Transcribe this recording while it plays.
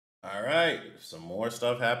All right, some more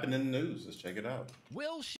stuff happened in the news. Let's check it out.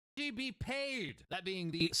 Will she be paid? That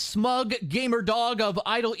being the smug gamer dog of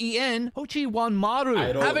Idle EN,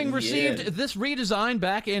 KhunShawn, having received this redesign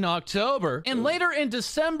back in October and later in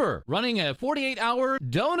December, running a 48-hour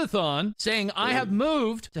donathon, saying I have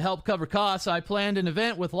moved to help cover costs. I planned an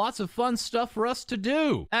event with lots of fun stuff for us to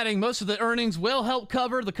do. Adding most of the earnings will help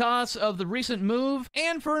cover the costs of the recent move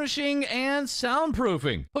and furnishing and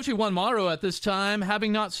soundproofing. KhunShawn at this time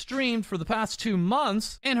having not streamed for the past 2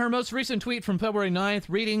 months, and her most recent tweet from February 9th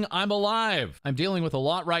reading, I'm alive. I'm dealing with a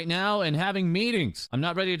lot right now and having meetings. I'm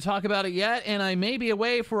not ready to talk about it yet, and I may be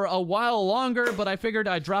away for a while longer, but I figured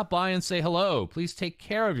I'd drop by and say hello. Please take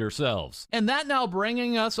care of yourselves. And that now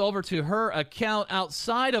bringing us over to her account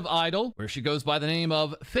outside of Idle, where she goes by the name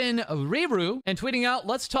of Finn Riru, and tweeting out,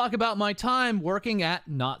 let's talk about my time working at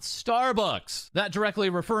Not Starbucks. That directly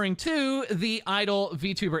referring to the Idle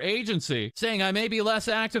VTuber agency, saying I may be less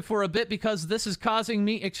active for a bit because this is causing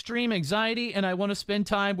me extreme anxiety and I want to spend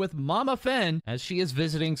time with Mama Fen as she is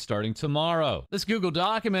visiting starting tomorrow. This Google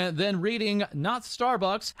document then reading, Not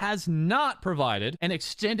Starbucks has not provided an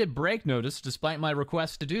extended break notice despite my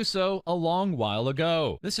request to do so a long while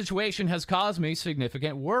ago. This situation has caused me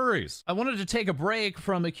significant worries. I wanted to take a break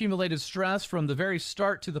from accumulated stress from the very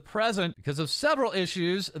start to the present because of several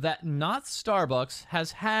issues that Not Starbucks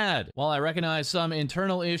has had. While I recognize some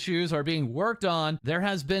internal issues are being worked on, there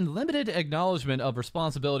has been limited acknowledgement of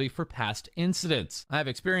responsibility for past incidents. I have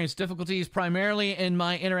experienced difficulties primarily in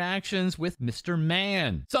my interactions with Mr.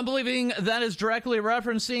 Man. Some believing that is directly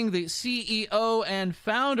referencing the CEO and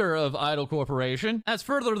founder of Idle Corporation. As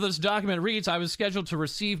further this document reads, I was scheduled to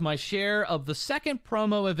receive my share of the second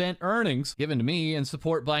promo event earnings given to me in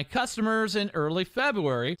support by customers in early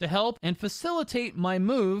February to help and facilitate my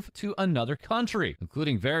move to another country,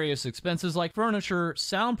 including various expenses like furniture,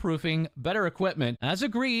 soundproofing, better equipment, as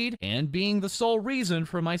agreed, and being the sole reason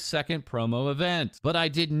for my second promo event. But I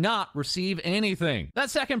did not receive anything. That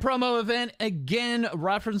second promo event, again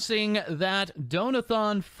referencing that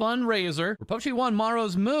Donathon fundraiser for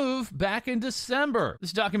KhunShawn's move back in December.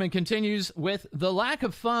 This document continues with, the lack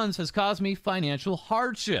of funds has caused me financial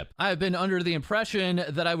hardship. I have been under the impression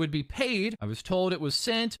that I would be paid. I was told it was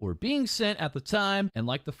sent or being sent at the time, and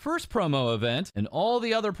like the first promo event and all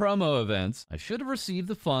the other promo events, I should have received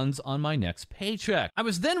the funds on my next paycheck. I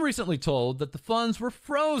was then recently told that the funds were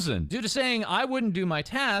frozen due to saying I wouldn't do my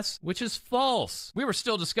tasks, which is false. We were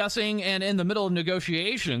still discussing and in the middle of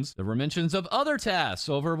negotiations. There were mentions of other tasks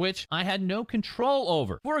over which I had no control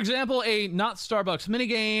over. For example, a Not Starbucks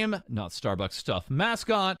minigame, Not Starbucks stuffed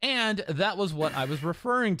mascot, and that was what I was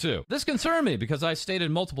referring to. This concerned me because I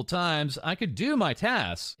stated multiple times I could do my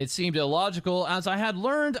tasks. It seemed illogical as I had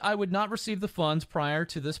learned I would not receive the funds prior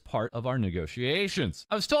to this part of our negotiations.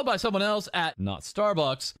 I was told by someone else at Not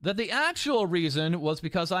Starbucks that the actual reason was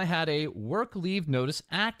because I had a work leave notice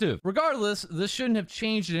active. Regardless, this shouldn't have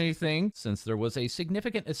changed anything since there was a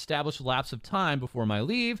significant established lapse of time before my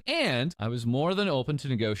leave, and I was more than open to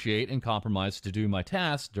negotiate and compromise to do my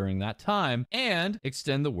tasks during that time and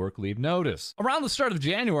extend the work leave notice. Around the start of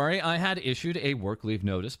January, I had issued a work leave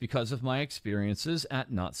notice because of my experiences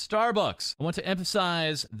at Not Starbucks. I want to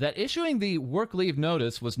emphasize that issuing the work leave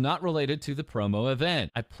notice was not related to the promo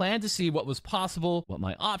event. I planned to see what was possible, what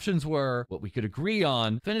my options were, what we could agree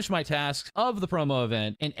on, finish my tasks of the promo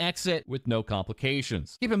event, and exit with no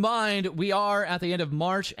complications. Keep in mind, we are at the end of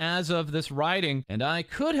March as of this writing, and I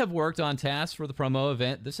could have worked on tasks for the promo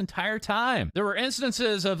event this entire time. There were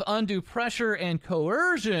instances of undue pressure and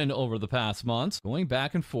coercion over the past months, going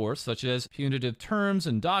back and forth, such as punitive terms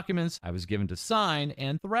and documents I was given to sign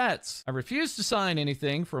and threats. I refused to sign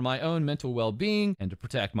anything for my own mental well-being and to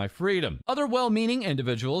protect my freedom. Other well-meaning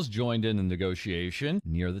individuals joined in the negotiation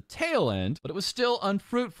near the tail end, but it was still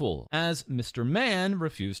unfruitful as Mr. Man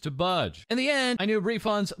refused to budge. In the end, I knew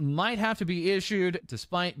refunds might have to be issued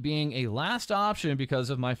despite being a last option because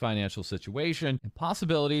of my financial situation and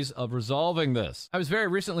possibilities of resolving this. I was very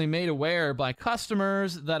recently made aware by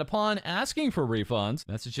customers that upon asking for refunds,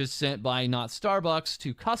 messages sent by Not Starbucks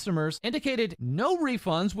to customers indicated no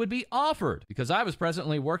refunds would be offered because I was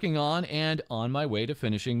presently working on and on my way to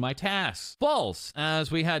finishing my tasks. False,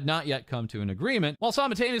 as we had not yet come to an agreement, while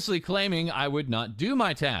simultaneously claiming I would not do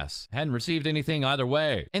my tasks. I hadn't received anything paying either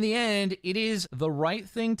way. In the end, it is the right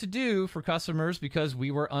thing to do for customers because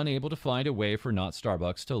we were unable to find a way for Not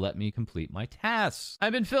Starbucks to let me complete my tasks.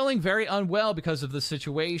 I've been feeling very unwell because of the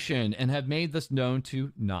situation and have made this known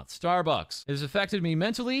to Not Starbucks. It has affected me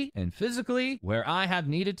mentally and physically, where I have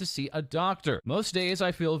needed to see a doctor. Most days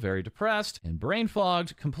I feel very depressed and brain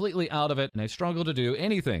fogged, completely out of it, and I struggle to do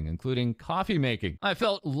anything, including coffee making. I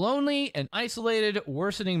felt lonely and isolated,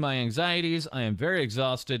 worsening my anxieties. I am very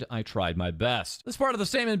exhausted. I tried my best. As part of the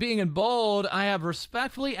statement being in bold, I have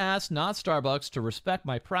respectfully asked Not Starbucks to respect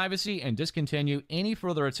my privacy and discontinue any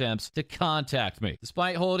further attempts to contact me.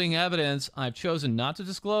 Despite holding evidence, I've chosen not to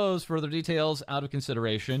disclose further details out of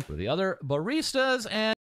consideration for the other baristas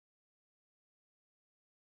and...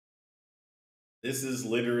 This is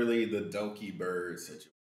literally the Doki Bird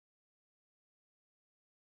situation.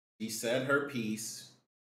 She said her piece,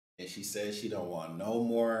 and she said she don't want no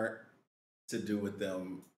more to do with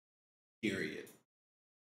them, period.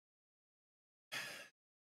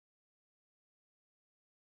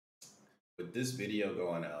 With this video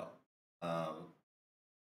going out,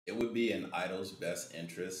 it would be in Idol's best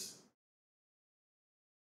interest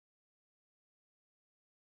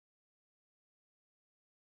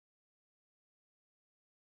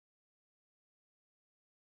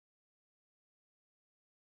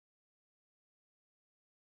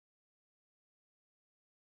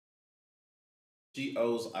she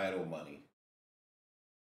owes Idol money.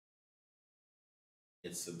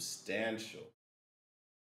 It's substantial.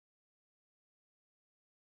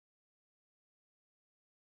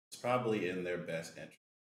 It's probably in their best interest.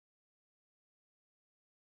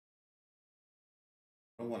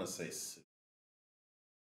 I don't want to say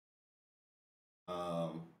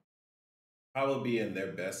probably be in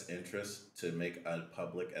their best interest to make a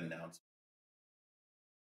public announcement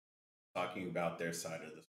talking about their side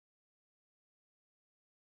of this.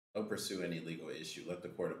 Don't pursue any legal issue. Let the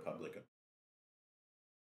court of public.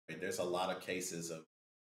 Right? There's a lot of cases of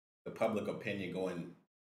the public opinion going,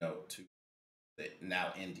 to the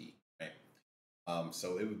now indie, right?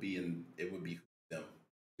 So it would be them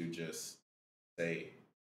to just say,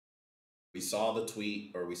 we saw the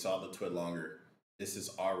tweet or we saw the tweet longer. This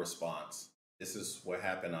is our response. This is what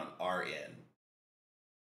happened on our end.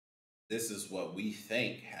 This is what we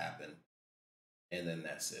think happened. And then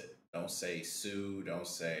that's it. Don't say sue. Don't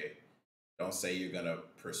say you're going to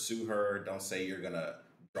pursue her. Don't say you're going to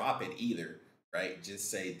drop it either, right?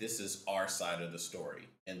 Just say this is our side of the story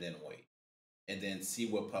and then wait. And then see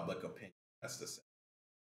what public opinion has to say,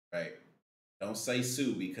 right? Don't say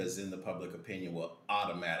sue because then the public opinion will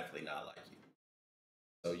automatically not like you.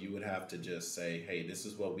 So you would have to just say, hey, this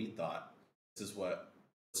is what we thought. This is what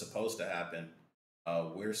was supposed to happen.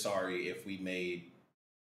 We're sorry if we made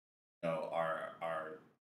our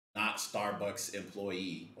not Starbucks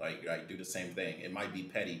employee like do the same thing. It might be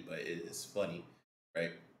petty, but it is funny,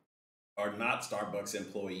 right? Our not Starbucks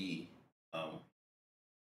employee,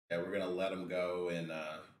 we're gonna let them go, and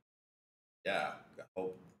I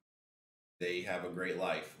hope they have a great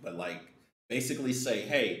life. But like, basically say,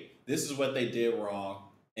 hey, this is what they did wrong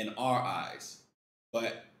in our eyes,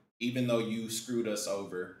 but even though you screwed us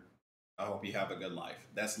over, I hope you have a good life.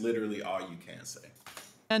 That's literally all you can say.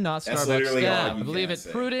 And Not Starbucks staff. I believe it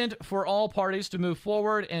prudent for all parties to move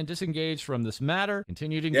forward and disengage from this matter.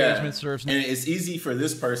 Continued engagement serves. And it's easy for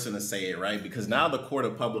this person to say it, right? Because now the court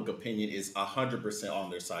of public opinion is 100% on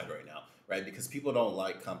their side right now, right? Because people don't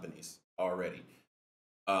like companies already.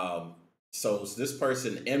 So this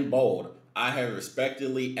person in bold, I have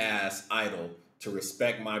respectfully asked Idol to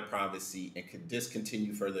respect my privacy and could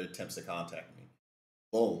discontinue further attempts to contact me.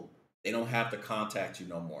 Boom. They don't have to contact you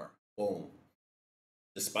no more. Boom.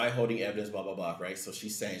 Despite holding evidence, blah, blah, blah, right? So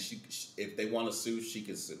she's saying if they want to sue, she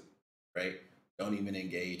can sue, right? Don't even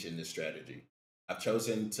engage in this strategy. I've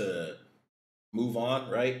chosen to move on,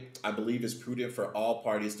 right? I believe it's prudent for all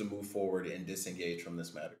parties to move forward and disengage from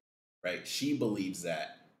this matter, right? She believes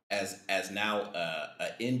that as now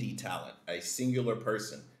an indie talent, a singular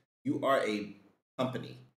person, you are a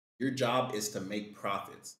company. Your job is to make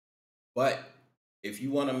profits. But if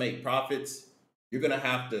you want to make profits, you're going to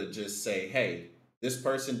have to just say, hey, this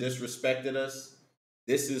person disrespected us.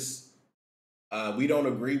 This is, we don't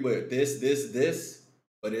agree with this,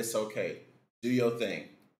 but it's okay. Do your thing.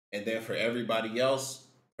 And then for everybody else,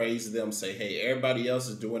 praise them. Say, hey, everybody else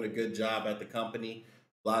is doing a good job at the company.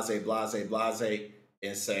 Blase, blase, blase.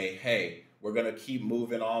 And say, hey, we're going to keep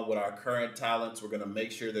moving on with our current talents. We're going to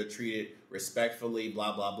make sure they're treated respectfully,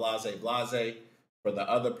 blah, blah, blase, blase. For the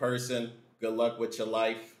other person, good luck with your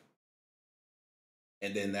life.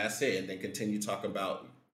 And then that's it. And then continue talking about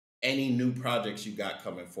any new projects you got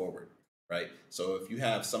coming forward, right? So if you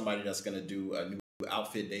have somebody that's going to do a new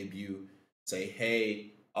outfit debut, say,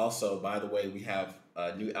 hey, also, by the way, we have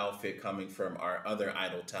a new outfit coming from our other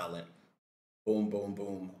idol talent. Boom, boom,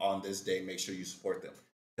 boom. On this day, make sure you support them.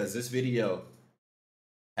 Because this video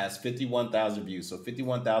has 51,000 views. So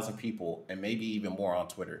 51,000 people, and maybe even more on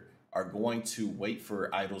Twitter, are going to wait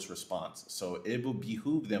for Idol's response. So it will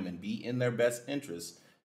behoove them and be in their best interest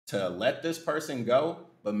to let this person go,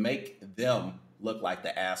 but make them look like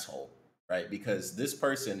the asshole, right? Because this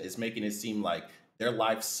person is making it seem like their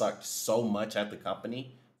life sucked so much at the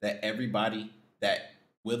company that everybody that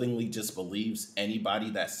willingly just believes anybody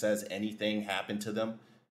that says anything happened to them,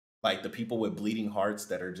 like the people with bleeding hearts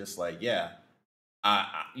that are just like, yeah,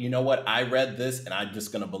 you know what? I read this and I'm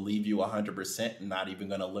just going to believe you 100% and not even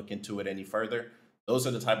going to look into it any further. Those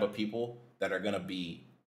are the type of people that are going to be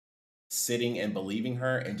sitting and believing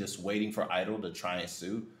her and just waiting for Idol to try and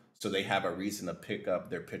sue. So they have a reason to pick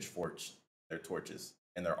up their pitchforks, their torches,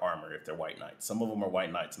 and their armor if they're white knights. Some of them are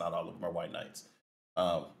white knights. Not all of them are white knights.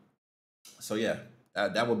 So yeah,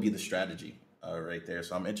 that would be the strategy right there.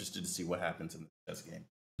 So I'm interested to see what happens in the chess game.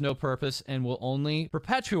 No purpose and will only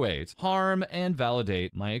perpetuate harm and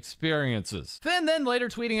validate my experiences. Finn then later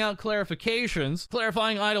tweeting out clarifications,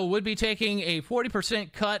 clarifying Idol would be taking a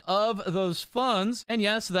 40% cut of those funds, and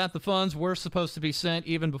yes, that the funds were supposed to be sent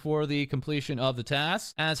even before the completion of the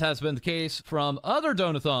task, as has been the case from other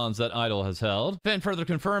donathons that Idol has held. Finn further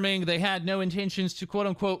confirming they had no intentions to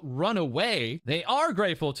quote-unquote run away. They are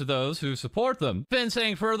grateful to those who support them. Finn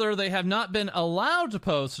saying further they have not been allowed to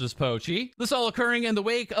post as Pochi. This all occurring in the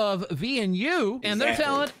wake of VNU and their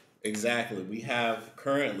talent. Exactly. We have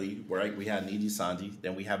currently, right, we have Niji Sanji,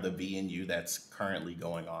 then we have the VNU that's currently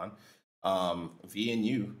going on.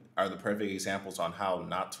 VNU are the perfect examples on how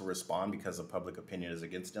not to respond because the public opinion is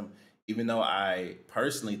against them. Even though I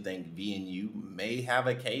personally think VNU may have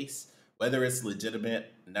a case, whether it's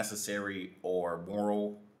legitimate, necessary, or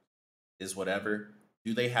moral is whatever.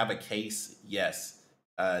 Do they have a case? Yes.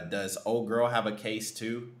 Does Old Girl have a case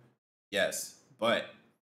too? Yes. But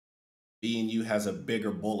VNU has a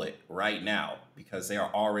bigger bullet right now because they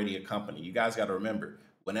are already a company. You guys got to remember,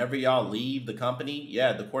 whenever y'all leave the company,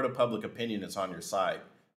 yeah, the court of public opinion is on your side,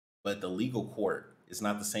 but the legal court is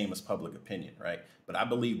not the same as public opinion, right? But I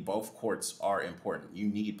believe both courts are important. You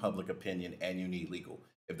need public opinion and you need legal.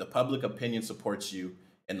 If the public opinion supports you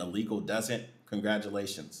and the legal doesn't,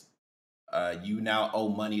 congratulations. You now owe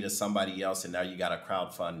money to somebody else and now you got to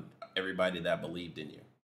crowdfund everybody that believed in you.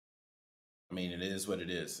 I mean, it is what it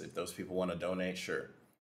is. If those people want to donate, sure.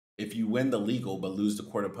 If you win the legal but lose the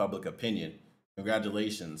court of public opinion,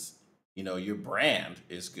 congratulations. You know, your brand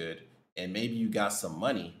is good and maybe you got some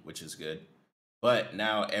money, which is good, but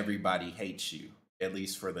now everybody hates you, at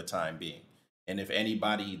least for the time being. And if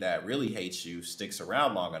anybody that really hates you sticks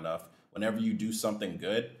around long enough, whenever you do something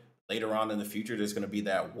good, later on in the future, there's going to be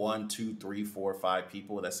that 1, 2, 3, 4, 5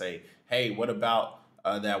 people that say, hey, what about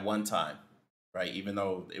that one time? Right? Even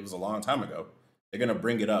though it was a long time ago, they're going to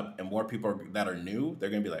bring it up. And more people that are new, they're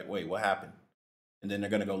going to be like, wait, what happened? And then they're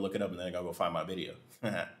going to go look it up and then they're going to go find my video.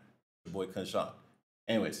 Your boy KhunShawn.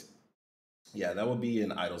 Anyways, yeah, that would be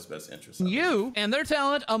in Idol's best interest. You and their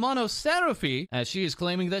talent, Amano Seraphi, as she is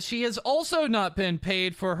claiming that she has also not been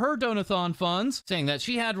paid for her donathon funds, saying that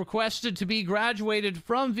she had requested to be graduated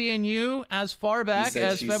from VNU as far back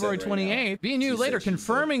as February 28th. VNU later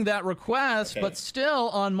confirming that request, but still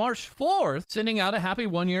on March 4th, sending out a happy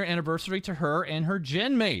one-year anniversary to her and her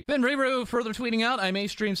gen mate. Ben Riru further tweeting out, I may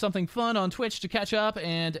stream something fun on Twitch to catch up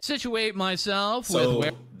and situate myself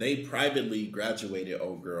with... They privately graduated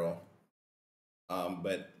Old Girl.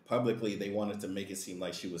 But publicly, they wanted to make it seem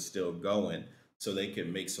like she was still going so they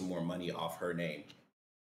could make some more money off her name.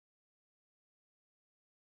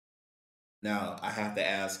 Now, I have to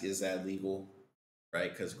ask, is that legal?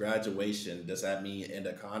 Right? Because graduation, does that mean end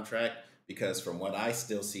a contract? Because from what I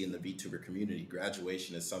still see in the VTuber community,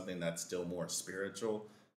 graduation is something that's still more spiritual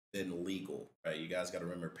than legal. Right? You guys got to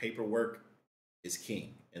remember, paperwork is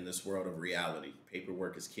king in this world of reality.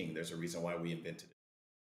 Paperwork is king. There's a reason why we invented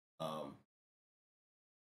it.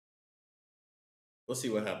 We'll see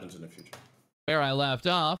what happens in the future. Where I left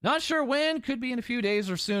off. Not sure when, could be in a few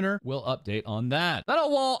days or sooner. We'll update on that. That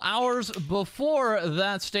all hours before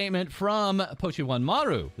that statement from Pochi1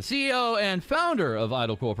 Maru, the CEO and founder of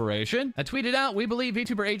Idol Corporation, had tweeted out, we believe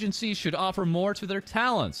VTuber agencies should offer more to their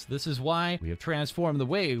talents. This is why we have transformed the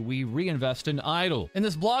way we reinvest in Idol. In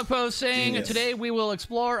this blog post saying, today we will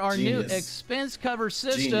explore our new expense cover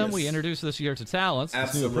system we introduced this year to talents.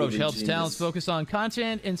 This new approach helps talents focus on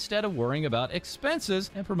content instead of worrying about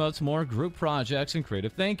expenses and promotes more group projects projects and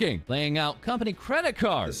creative thinking. Laying out company credit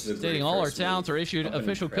cards, stating all our talents are issued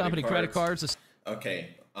official company credit cards.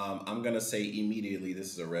 Okay, I'm going to say immediately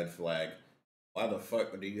this is a red flag. Why the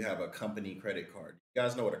fuck do you have a company credit card? You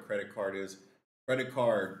guys know what a credit card is? A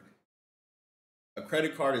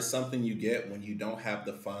credit card is something you get when you don't have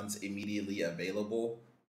the funds immediately available,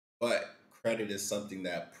 but credit is something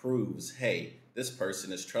that proves, hey, this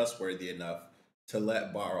person is trustworthy enough to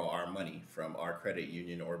let borrow our money from our credit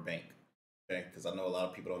union or bank. Okay, because I know a lot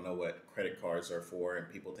of people don't know what credit cards are for, and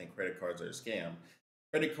people think credit cards are a scam.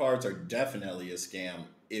 Credit cards are definitely a scam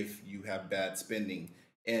if you have bad spending,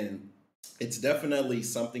 and it's definitely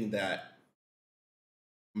something that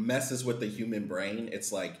messes with the human brain.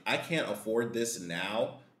 It's like, I can't afford this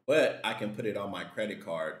now, but I can put it on my credit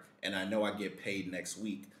card and I know I get paid next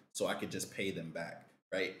week, so I could just pay them back,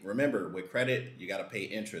 right? Remember, with credit, you got to pay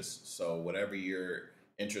interest. So whatever your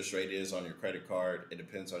interest rate is on your credit card, it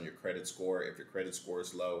depends on your credit score. If your credit score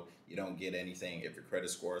is low, you don't get anything. If your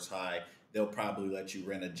credit score is high, they'll probably let you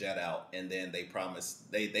rent a jet out, and then they promise,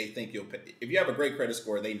 they think you'll pay. If you have a great credit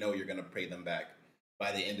score, they know you're going to pay them back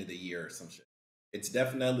by the end of the year or some shit. It's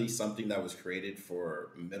definitely something that was created for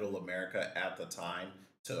middle America at the time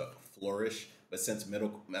to flourish. But since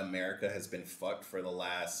middle America has been fucked for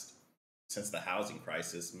since the housing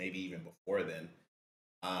crisis, maybe even before then,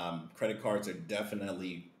 credit cards are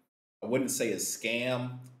definitely, I wouldn't say a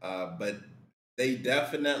scam, but they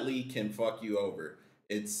definitely can fuck you over.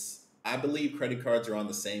 I believe credit cards are on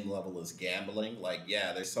the same level as gambling. Like,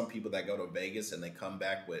 yeah, there's some people that go to Vegas and they come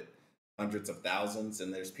back with hundreds of thousands,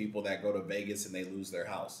 and there's people that go to Vegas and they lose their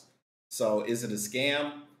house. So is it a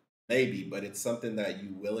scam? Maybe, but it's something that you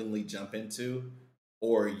willingly jump into,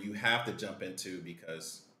 or you have to jump into,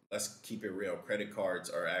 because let's keep it real, credit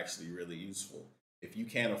cards are actually really useful. If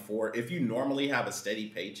you normally have a steady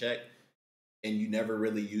paycheck and you never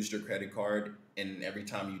really used your credit card, and every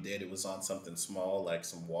time you did, it was on something small like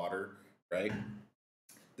some water, right?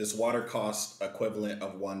 This water costs equivalent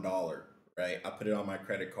of $1, right? I put it on my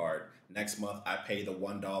credit card. Next month, I pay the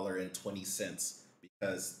 $1.20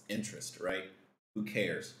 because interest, right? Who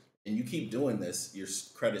cares? And you keep doing this, your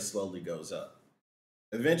credit slowly goes up.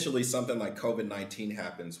 Eventually, something like COVID-19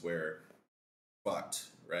 happens where fucked,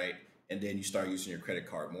 right? And then you start using your credit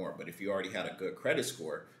card more. But if you already had a good credit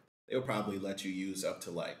score, they'll probably let you use up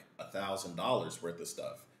to like $1,000 worth of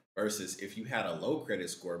stuff. Versus if you had a low credit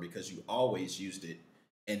score because you always used it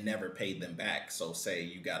and never paid them back. So say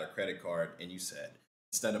you got a credit card and you said,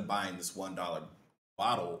 instead of buying this $1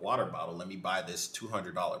 water bottle, let me buy this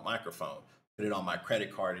 $200 microphone, put it on my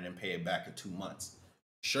credit card, and then pay it back in 2 months.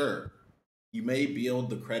 Sure, you may build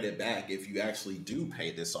the credit back if you actually do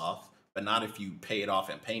pay this off, but not if you pay it off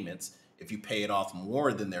in payments. If you pay it off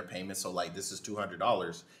more than their payments, so like this is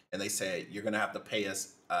 $200, and they say you're gonna have to pay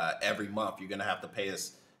us every month, you're gonna have to pay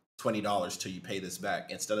us $20 till you pay this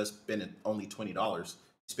back. Instead of spending only $20, you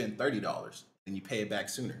spend $30 and you pay it back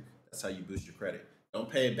sooner. That's how you boost your credit. Don't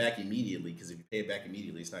pay it back immediately, because if you pay it back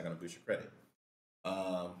immediately, it's not going to boost your credit.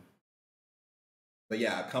 But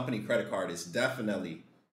yeah, a company credit card is definitely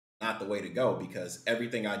not the way to go, because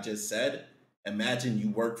everything I just said, imagine you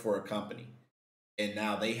work for a company and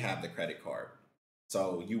now they have the credit card.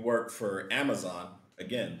 So you work for Amazon.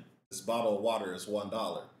 Again, this bottle of water is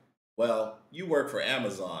 $1. Well, you work for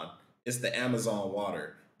Amazon. It's the Amazon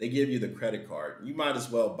water. They give you the credit card. You might as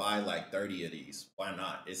well buy like 30 of these. Why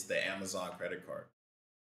not? It's the Amazon credit card.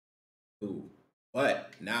 Ooh.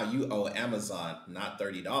 But now you owe Amazon not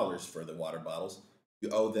 $30 for the water bottles.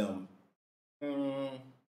 You owe them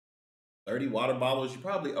 30 water bottles. You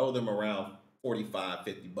probably owe them around 45,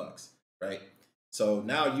 50 bucks, right? So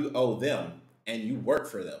now you owe them and you work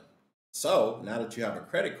for them. So now that you have a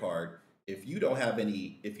credit card, if you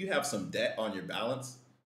have some debt on your balance,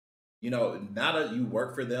 now that you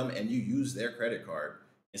work for them and you use their credit card,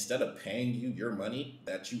 instead of paying you your money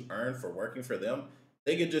that you earned for working for them,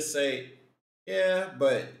 they could just say, yeah,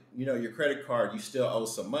 but your credit card, you still owe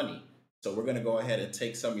some money. So we're going to go ahead and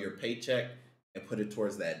take some of your paycheck and put it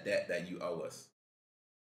towards that debt that you owe us.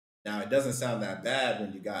 Now, it doesn't sound that bad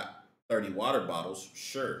when you got 30 water bottles,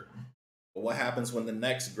 sure. But what happens when the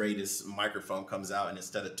next greatest microphone comes out and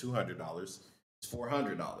instead of $200, it's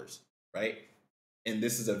 $400, right? And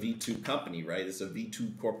this is a V2 company, right? It's a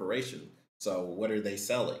V2 corporation. So what are they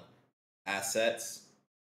selling? Assets,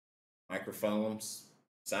 microphones,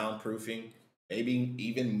 soundproofing, maybe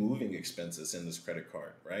even moving expenses in this credit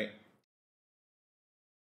card, right?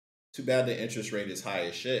 Too bad the interest rate is high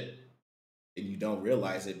as shit and you don't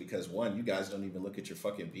realize it, because one, you guys don't even look at your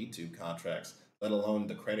fucking V2 contracts, let alone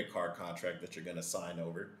the credit card contract that you're gonna sign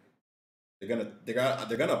over. They're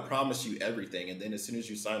gonna promise you everything, and then as soon as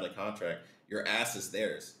you sign the contract, Your ass is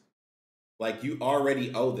theirs. Like, you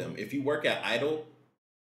already owe them. If you work at Idle,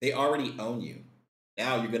 they already own you.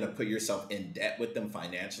 Now you're going to put yourself in debt with them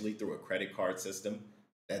financially through a credit card system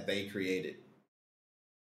that they created.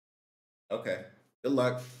 Okay. Good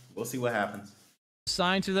luck. We'll see what happens.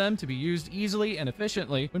 Assigned to them to be used easily and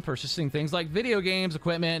efficiently when purchasing things like video games,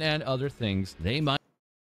 equipment, and other things they might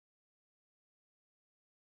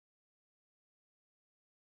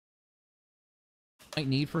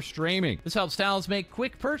need for streaming. This helps talents make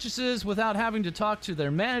quick purchases without having to talk to their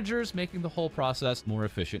managers, making the whole process more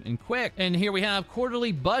efficient and quick. And here we have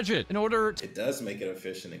quarterly budget. In order to... It does make it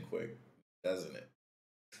efficient and quick, doesn't it?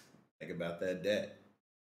 Think about that debt.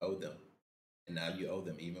 Owe them. And now you owe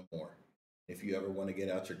them even more. If you ever want to get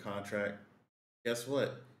out your contract, guess what?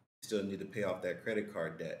 You still need to pay off that credit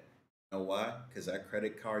card debt. You know why? Because that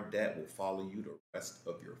credit card debt will follow you the rest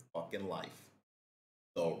of your fucking life.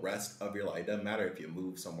 The rest of your life. It doesn't matter if you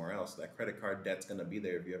move somewhere else. That credit card debt's going to be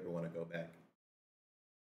there if you ever want to go back.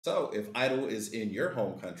 So if Idle is in your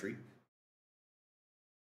home country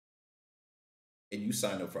and you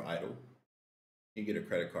sign up for Idle, you get a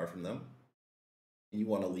credit card from them, and you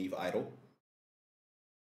want to leave Idle,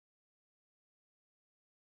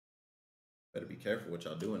 better be careful what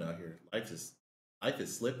y'all doing out here. Life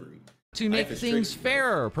is slippery. To make things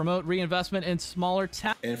fairer, promote reinvestment in smaller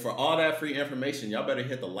towns. And for all that free information, y'all better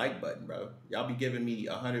hit the like button, bro. Y'all be giving me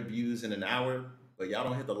 100 views in an hour, but y'all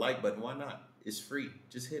don't hit the like button. Why not? It's free.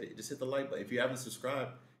 Just hit it. Just hit the like button. If you haven't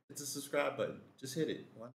subscribed, hit the subscribe button. Just hit it.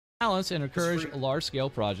 Why? Talents and encourage large-scale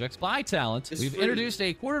projects by talent. We've introduced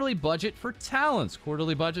a quarterly budget for talents.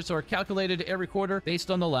 Quarterly budgets are calculated every quarter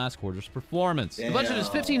based on the last quarter's performance. Damn. The budget is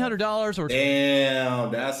 $1,500 or...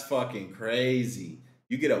 Damn, that's fucking crazy.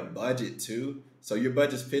 You get a budget too, so your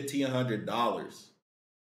budget's $1,500.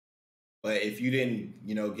 But if you didn't,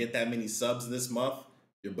 get that many subs this month,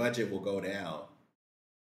 your budget will go down.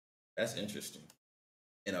 That's interesting,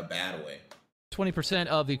 in a bad way. 20%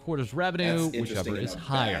 of the quarter's revenue, whichever is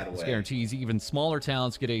higher. This guarantees even smaller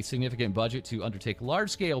talents get a significant budget to undertake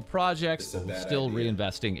large-scale projects, while still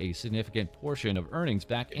reinvesting a significant portion of earnings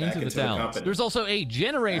back into the talents. There's also a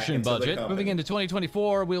generation budget. Moving into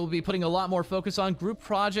 2024, we will be putting a lot more focus on group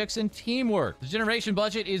projects and teamwork. The generation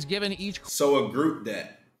budget is given each... So a group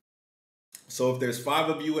debt. So if there's 5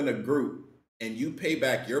 of you in a group, and you pay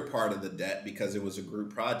back your part of the debt because it was a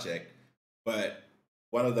group project, but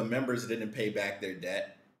one of the members didn't pay back their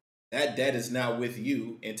debt, that debt is now with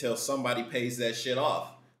you until somebody pays that shit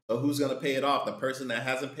off. So who's going to pay it off? The person that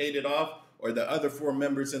hasn't paid it off, or the other 4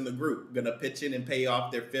 members in the group going to pitch in and pay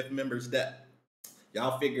off their 5th member's debt?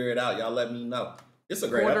 Y'all figure it out. Y'all let me know. It's a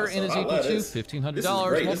great quarter episode. and is equal to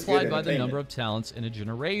 $1,500 multiplied by the number of talents in a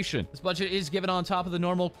generation. This budget is given on top of the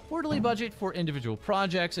normal quarterly budget for individual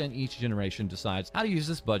projects, and each generation decides how to use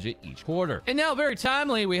this budget each quarter. And now, very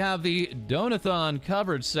timely, we have the Donathon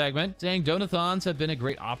coverage segment, saying donathons have been a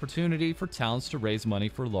great opportunity for talents to raise money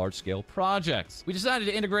for large-scale projects. We decided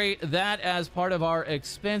to integrate that as part of our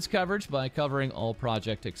expense coverage by covering all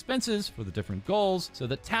project expenses for the different goals, so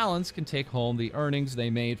that talents can take home the earnings they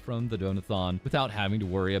made from the donathon without having to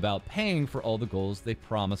worry about paying for all the goals they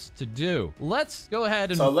promised to do. Let's go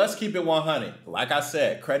ahead and... So let's keep it 100. Like I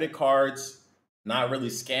said, credit cards, not really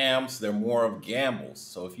scams. They're more of gambles.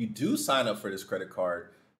 So if you do sign up for this credit card,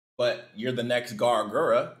 but you're the next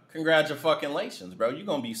Gargura, congratulations, bro. You're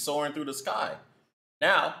going to be soaring through the sky.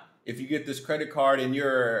 Now, if you get this credit card and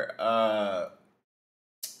you're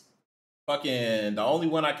fucking the only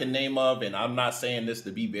one I can name of, and I'm not saying this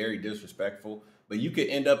to be very disrespectful, but you could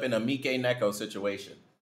end up in a Mike Neko situation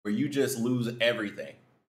where you just lose everything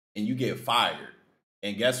and you get fired.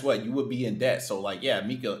 And guess what? You would be in debt. So like, yeah,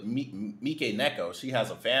 Mike Neko, she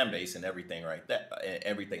has a fan base and everything like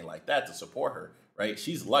that to support her, right?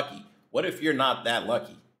 She's lucky. What if you're not that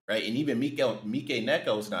lucky, right? And even Mike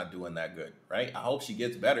Neko's not doing that good, right? I hope she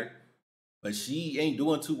gets better, but she ain't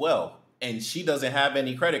doing too well. And she doesn't have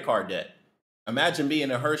any credit card debt. Imagine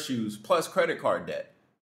being in her shoes plus credit card debt.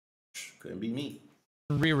 Couldn't be me.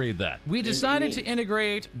 Reread that. We decided to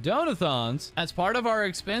integrate donathons as part of our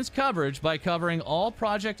expense coverage by covering all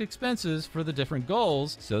project expenses for the different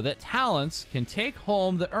goals, so that talents can take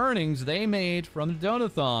home the earnings they made from the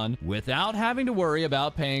donathon without having to worry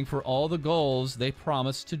about paying for all the goals they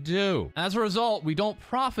promised to do. As a result, we don't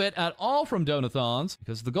profit at all from donathons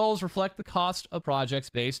because the goals reflect the cost of projects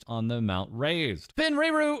based on the amount raised. Finn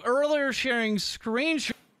Riru earlier sharing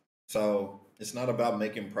screenshots. So it's not about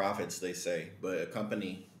making profits, they say, but a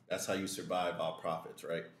company, that's how you survive off profits,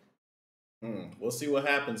 right? We'll see what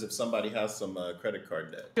happens if somebody has some credit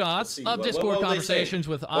card debt. Shots of Discord conversations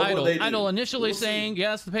with Idol. Idol initially saying,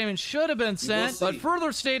 yes, the payment should have been sent, but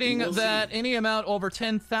further stating that any amount over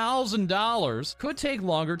 $10,000 could take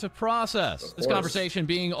longer to process. This conversation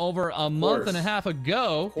being over a month and a half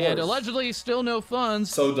ago, and allegedly still no funds.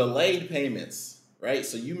 So delayed payments, right?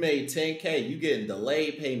 So you made 10K, you getting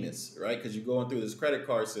delayed payments, right? Because you're going through this credit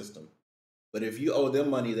card system. But if you owe them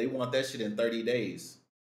money, they want that shit in 30 days.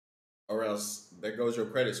 Or else there goes your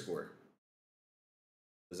credit score.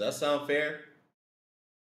 Does that sound fair?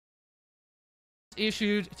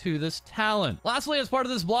 Issued to this talent. Lastly, as part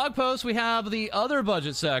of this blog post, we have the other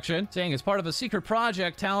budget section saying as part of a secret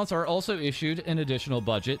project, talents are also issued an additional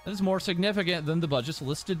budget that is more significant than the budgets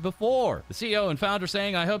listed before. The CEO and founder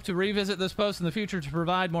saying, I hope to revisit this post in the future to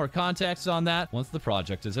provide more context on that once the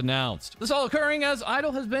project is announced. This all occurring as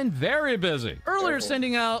Idol has been very busy. Earlier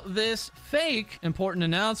sending out this fake important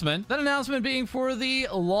announcement, that announcement being for the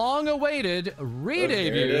long-awaited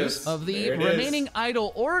re-debuts of the remaining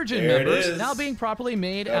Idol Origin members now being properly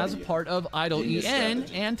made as a part of Idol EN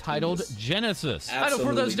and titled Genesis. Idol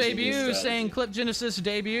for those debuts saying clip Genesis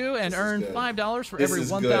debut and earn $5 for every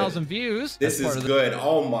 1,000 views. This is good.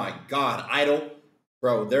 Oh my God, Idol.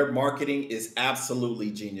 Bro, their marketing is absolutely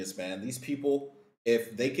genius, man. These people,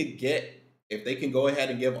 if they can go ahead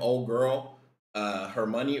and give old girl her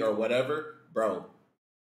money or whatever, bro,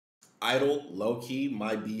 Idol low-key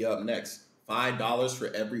might be up next. $5 for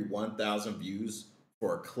every 1,000 views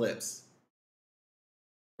for clips.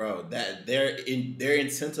 Bro, that they're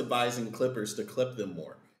incentivizing clippers to clip them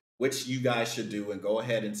more, which you guys should do, and go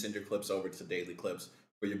ahead and send your clips over to Daily Clips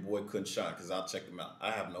for your boy KhunShawn, because I'll check them out. I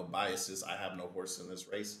have no biases. I have no horse in this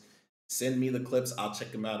race. Send me the clips. I'll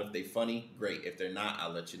check them out. If they funny, great. If they're not,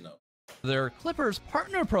 I'll let you know. Their Clippers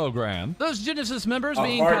partner program. Those Genesis members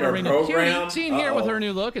being Katarina Cutie, seen here with her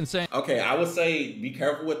new look and saying, okay, I would say be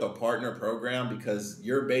careful with the partner program because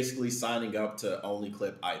you're basically signing up to only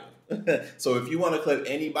clip Idol. So if you want to clip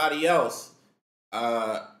anybody else,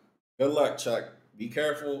 good luck, Chuck. Be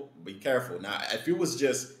careful. Be careful. Now, if it was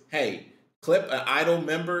just, hey, clip an Idol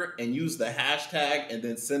member and use the hashtag and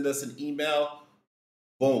then send us an email,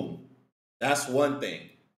 boom. That's one thing.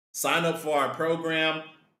 Sign up for our program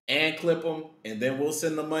and clip them, and then we'll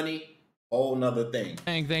send the money. Whole nother thing.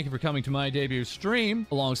 Thank you for coming to my debut stream.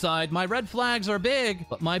 Alongside, my red flags are big,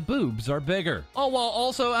 but my boobs are bigger. Oh, while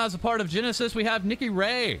also as a part of Genesis, we have Nikki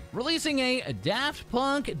Ray releasing a Daft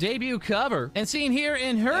Punk debut cover, and seen here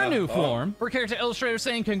in her new form, her character illustrator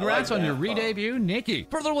saying congrats on your re-debut, Nikki.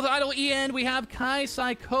 Further with Idol EN, we have Kai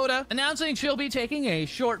Saikota announcing she'll be taking a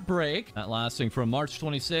short break, that lasting from March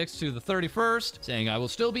 26th to the 31st, saying I will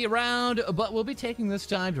still be around, but we'll be taking this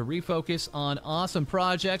time to refocus on awesome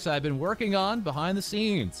projects I've been working on behind the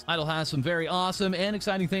scenes. Idol has some very awesome and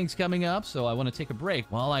exciting things coming up, so I want to take a break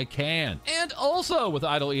while I can. And also with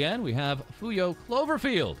Idol EN, we have Fuyo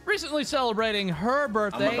Cloverfield, recently celebrating her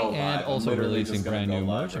birthday and also releasing brand new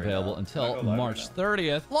merch available until March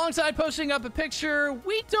 30th. Alongside posting up a picture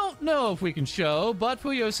we don't know if we can show, but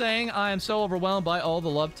Fuyo saying, I am so overwhelmed by all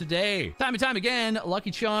the love today. Time and time again,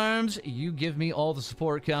 Lucky Charms, you give me all the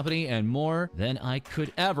support, company, and more than I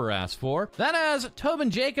could ever ask for. That as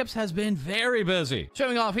Tobin Jacobs has been very busy.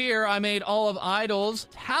 Showing off here, I made all of Idol's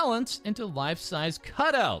talents into life-size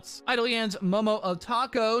cutouts. Idol EN's Momo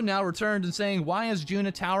Otako now returned and saying, why is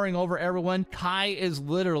Juna towering over everyone? Kai is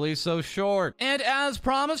literally so short. And as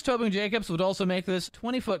promised, Tobin Jacobs would also make this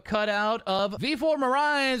 20-foot cutout of V4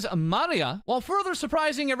 Mirai's Maria, while further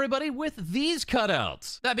surprising everybody with these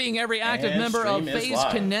cutouts. That being every active member of FaZe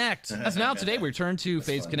Connect. As now today, we return to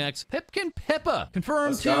FaZe Connect's Pipkin Pippa,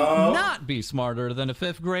 confirmed to not be smarter than a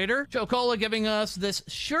 5th grader. Joe Cola giving us this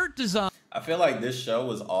shirt design. I feel like this show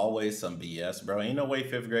was always some BS, bro. Ain't no way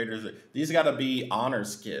 5th graders. These got to be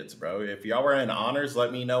honors kids, bro. If y'all were in honors,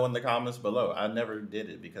 let me know in the comments below. I never did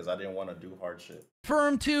it because I didn't want to do hard shit.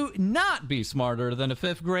 Confirmed to not be smarter than a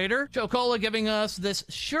 5th grader. Joe Cola giving us this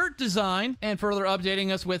shirt design and further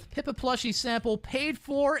updating us with Pippa plushie sample paid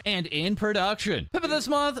for and in production. Pippa this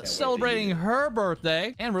month celebrating her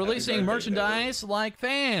birthday and releasing merchandise like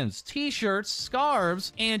fans, t-shirts,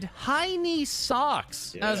 scarves, and high-knee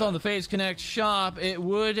socks. As on the FaZe Connect shop, it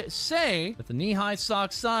would say that the knee-high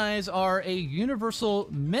sock size are a universal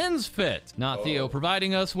men's fit. Not Theo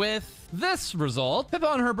providing us with this result. Pippa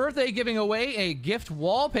on her birthday giving away a gift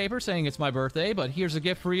wallpaper saying it's my birthday, but here's a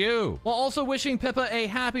gift for you. While also wishing Pippa a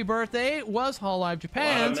happy birthday was Hololive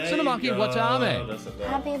Japan's Tsunamaki Watame.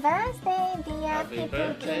 Happy birthday,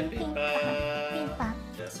 dear Pippa.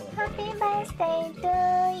 Happy birthday to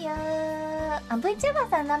you. あ、VTuber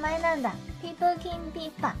さんの名前なんだ。People King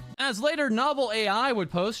Pippa. As later, Novel AI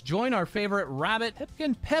would post, join our favorite rabbit,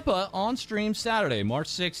 Pipkin Pippa, on stream Saturday, March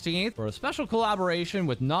 16th, for a special collaboration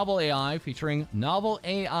with Novel AI featuring Novel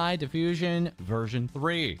AI Diffusion version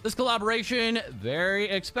 3. This collaboration very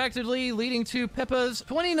expectedly leading to Pippa's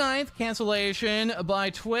 29th cancellation by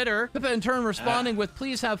Twitter. Pippa in turn responding with,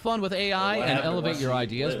 please have fun with AI and elevate your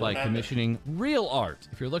ideas by commissioning real art.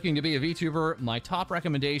 If you're looking to be a VTuber, my top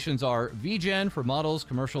recommendations are VGen for models,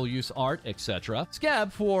 commercial use art, etc.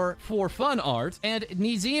 Scab for fun art, and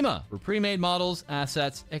Nizima for pre-made models,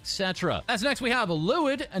 assets, etc. As next we have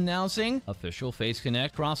Luid announcing official Face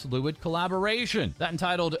Connect cross Luid collaboration. That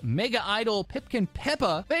entitled Mega Idol Pipkin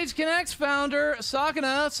Pippa. Face Connect's founder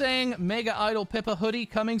Sakana saying Mega Idol Pippa hoodie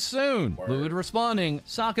coming soon. Luid responding,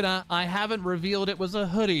 Sakana, I haven't revealed it was a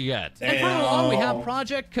hoodie yet. And further along we have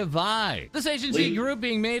Project Kavai. This agency group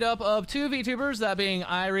being made up of two VTubers, that being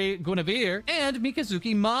Irie Guinevere and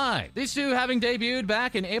Mikazuki Mai. These two having debuted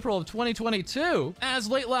back in April of 2022. As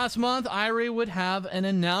late last month, Irie would have an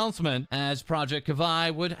announcement, as Project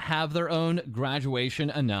Kavai would have their own graduation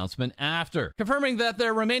announcement after, confirming that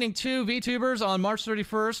their remaining two VTubers on March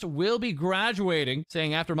 31st will be graduating,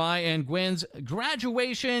 saying after Mai and Gwen's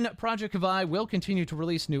graduation, Project Kavai will continue to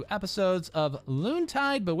release new episodes of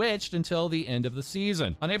Loontide Bewitched until the end of the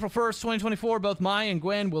season. On April 1st, 2024, both Mai and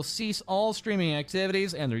Gwen will cease all streaming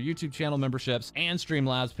activities, and their YouTube channel memberships and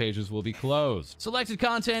Streamlabs pages will be closed. Selected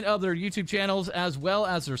content of their YouTube channels as well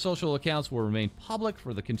as their social accounts will remain public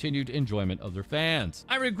for the continued enjoyment of their fans.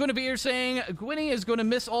 Irie Guinevere saying, Gwynny is going to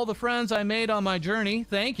miss all the friends I made on my journey.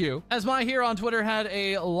 Thank you. As Mai here on Twitter had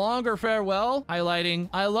a longer farewell, highlighting,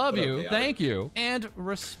 I love you, thank you, and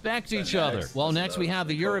respect each other. Well, next we have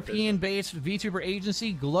the European-based VTuber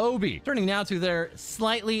agency Globy, turning now to their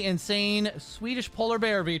slightly insane Swedish polar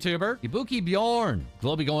bear VTuber, Ibuki Bjorn.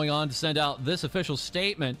 Globy going on to send out this official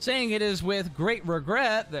statement, saying it is with great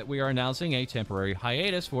regret that we are announcing a temporary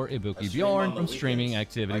hiatus for Ibuki Bjorn from streaming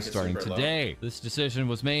activities starting today. This decision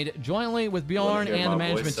was made jointly with Bjorn and the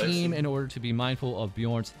management team in order to be mindful of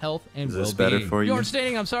Bjorn's health and well-being. Bjorn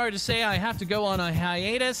stating, I'm sorry to say I have to go on a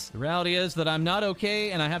hiatus. The reality is that I'm not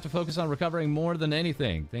okay and I have to focus on recovering more than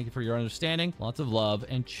anything. Thank you for your understanding. Lots of love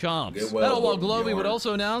and chomps. While Globy would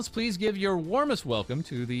also announce, please give your warmest welcome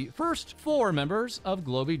to the first 4 members of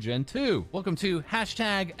Globy Gen 2. Welcome to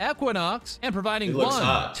hashtag Equinox and providing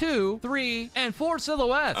 1, 2, 3, and 4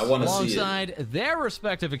 silhouettes alongside their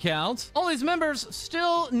respective accounts. All these members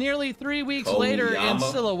still nearly 3 weeks later in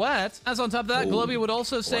silhouette. As on top of that, Globy would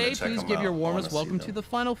also say, please give your warmest welcome to the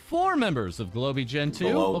final 4 members of Globy Gen 2.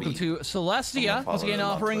 Welcome to Celestia, once again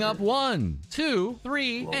offering up 1, 2,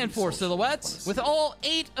 3, and 4 silhouettes, with all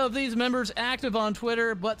 8 of these members active on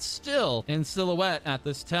Twitter, but still in silhouette at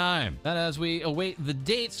this time. That as we await the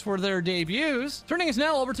dates for their debuts, turning us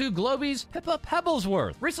now over to Globy's Pippa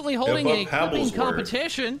Pebblesworth, recently holding a clipping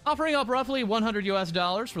competition, offering up roughly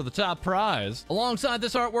 $100 for the top prize, alongside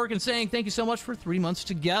this artwork and saying thank you so much for 3 months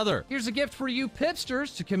together. Here's a gift for you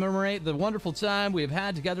Pipsters to commemorate the wonderful time we have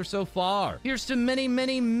had together so far. Here's to many,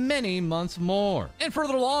 many, many months more. And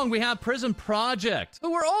further along, we have Prism Project,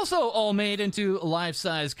 who were also all made into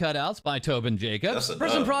life-size cutouts by Tobin Jacobs.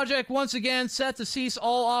 Prism Project once again set to cease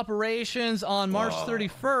all operations on March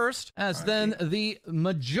 31st, as then the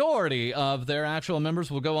majority of their actual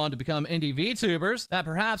members will go on to become indie VTubers, that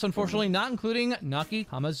perhaps unfortunately not including Naki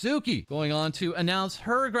Hamazuki, going on to announce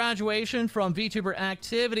her graduation from VTuber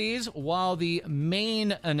activities while the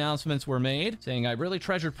main announcements were made, saying I really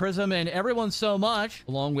treasured Prism and everyone so much,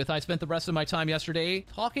 along with I spent the rest of my time yesterday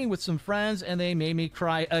talking with some friends and they made me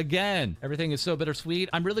cry again. Everything is so bittersweet.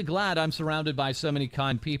 I'm really glad I'm surrounded by so many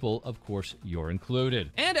kind people, of course you're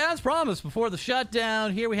included. And as promised before the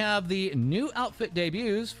shutdown, here we have the new outfit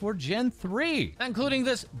debuts for Gen 3, including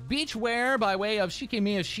this beachwear by way of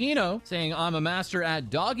Shikimiya Shino, saying I'm a master at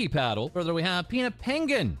doggy paddle. Further, we have Peanut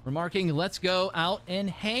Penguin remarking let's go out and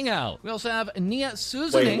hang out. We also have Nia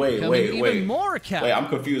Suzune coming even more cat. Wait, I'm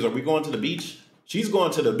confused. Are we going to the beach? She's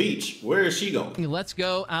going to the beach. Where is she going? Let's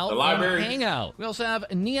go out and hang out. We also have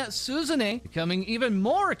Nia Suzune becoming even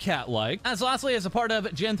more cat-like. As lastly, as a part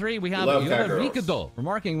of Gen 3, we have Yura Rikudo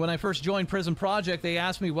remarking, when I first joined Prism Project, they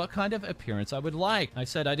asked me what kind of appearance I would like. I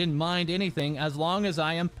said I didn't mind anything as long as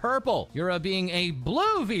I am purple. Yura being a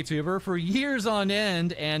blue VTuber for years on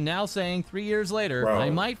end, and now saying 3 years later, I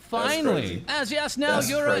might finally. As yes, now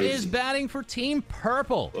Yura is batting for Team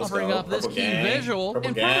Purple, offering up this key visual,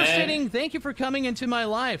 and further stating, thank you for coming coming into my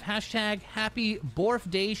life. Hashtag happy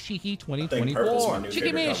birthday, Shiki 2024.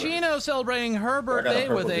 Shiki Miyashino celebrating her birthday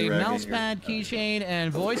with a mousepad keychain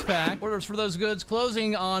and voice pack. Orders for those goods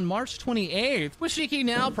closing on March 28th, with Shiki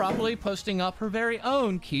now properly posting up her very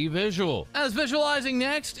own key visual. As visualizing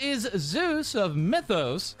next is Zeus of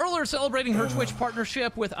Mythos. Earlier celebrating her Twitch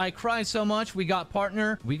partnership with I Cry So Much. We got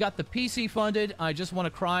partner. We got the PC funded. I just want to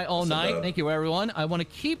cry all night. Thank you, everyone. I want to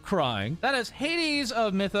keep crying. That is Hades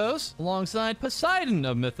of Mythos, alongside Poseidon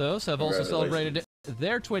of Mythos, have also celebrated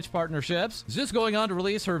their Twitch partnerships. Zeus going on to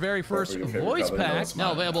release her very first voice pack,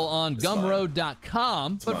 now available on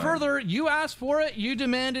gumroad.com. But further, you asked for it, you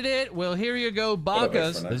demanded it. Well, here you go,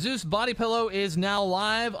 Bacchus. The Zeus body pillow is now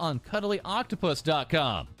live on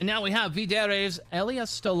cuddlyoctopus.com. And now we have Videre's Elia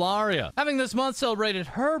Stellaria, having this month celebrated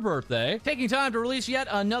her birthday, taking time to release yet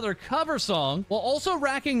another cover song, while also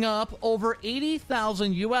racking up over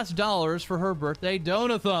 $80,000 US for her birthday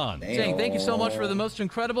donathon. Saying thank you so much for the most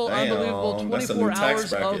incredible, unbelievable 24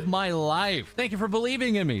 hours of my life. Thank you for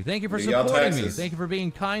believing in me. Thank you for supporting me. Thank you for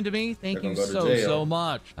being kind to me. Thank you so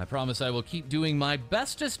much. I promise I will keep doing my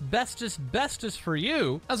bestest for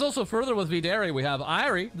you. As also further with Videri, we have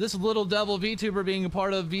Irie, this little devil VTuber being a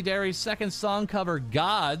part of Videri's second song cover,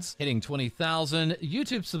 Gods, hitting 20,000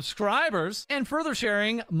 YouTube subscribers, and further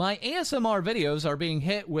sharing my ASMR videos are being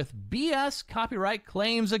hit with BS copyright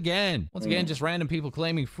claims again. Once again, just random people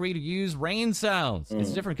claiming free to use rain sounds.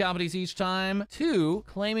 It's different comedies each time. 2,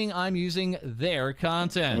 claiming I'm using their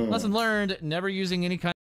content. Lesson learned, never using any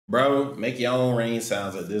kind. Bro, make your own rain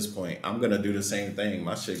sounds at this point. I'm gonna do the same thing.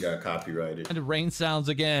 My shit got copyrighted. And rain sounds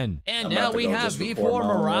again. And now we have V4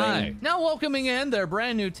 Mirai. Now welcoming in their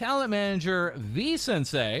brand new talent manager, V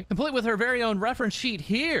Sensei, complete with her very own reference sheet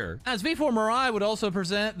here. As V4 Mirai would also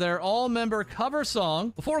present their all-member cover song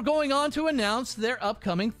before going on to announce their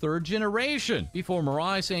upcoming third generation. V4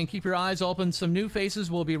 Mirai saying keep your eyes open. Some new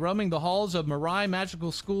faces will be roaming the halls of Mirai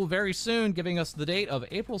Magical School very soon, giving us the date of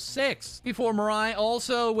April 6th. V4 Mirai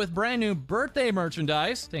also with brand new birthday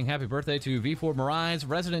merchandise, saying happy birthday to V4 Mirai's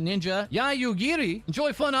resident ninja, Yayugiri.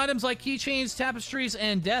 Enjoy fun items like keychains, tapestries,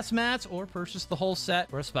 and desk mats, or purchase the whole set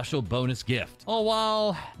for a special bonus gift. All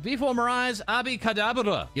while V4 Mirai's Abi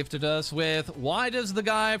Kadabra gifted us with, why does the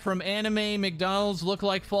guy from Anime McDonald's look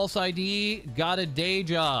like false ID? Got a day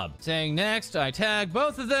job. Saying next, I tag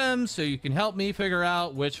both of them so you can help me figure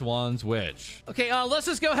out which one's which. Okay, let's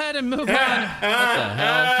just go ahead and move on. What the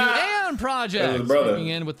hell? To Aeon Project. Speaking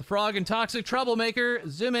in with the frog and toxic troublemaker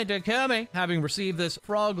Zume Dekame, having received this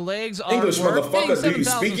frog legs artwork, getting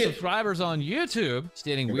 7,000 subscribers on YouTube,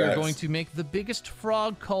 stating we are going to make the biggest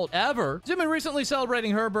frog cult ever. Zume recently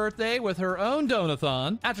celebrating her birthday with her own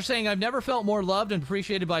donathon, after saying I've never felt more loved and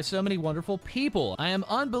appreciated by so many wonderful people. I am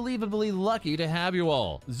unbelievably lucky to have you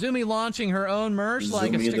all. Zume launching her own merch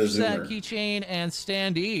like a sticker set, keychain, and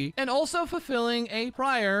standee, and also fulfilling a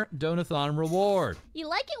prior donathon reward. You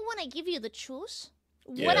like it when I give you the choose?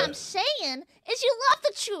 Yeah. What I'm saying is you love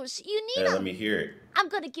the choose. You need them. Let me hear it. I'm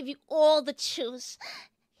going to give you all the choose.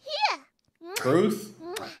 Here. Truth?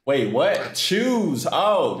 Wait, what? Choose?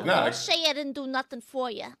 Oh, no. Don't say I didn't do nothing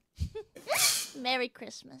for you. Merry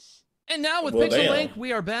Christmas. And now with Pixel Link,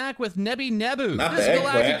 we are back with Nebi Nebu. This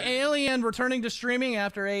galactic alien returning to streaming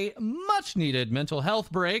after a much-needed mental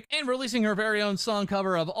health break and releasing her very own song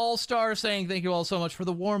cover of All Star, saying thank you all so much for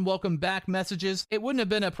the warm welcome back messages. It wouldn't have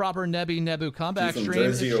been a proper Nebi Nebu comeback stream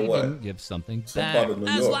if she didn't give something back.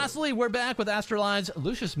 As lastly, we're back with Astraline's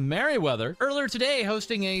Lucius Merriweather. Earlier today,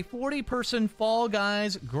 hosting a 40-person Fall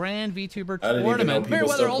Guys Grand VTuber tournament.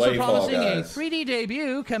 Merriweather also promising a 3D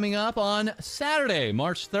debut coming up on Saturday,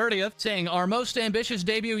 March 30th. Saying our most ambitious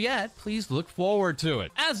debut yet, please look forward to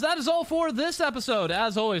it. As that is all for this episode.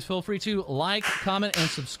 As always, feel free to like, comment, and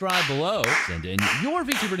subscribe below. Send in your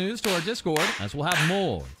VTuber news to our Discord, as we'll have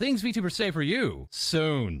more things VTubers say for you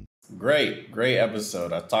soon. Great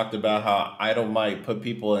episode. I talked about how Idle might put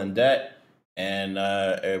people in debt, and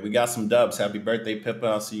we got some dubs. Happy birthday, Pippa.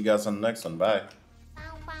 I'll see you guys on the next one. Bye.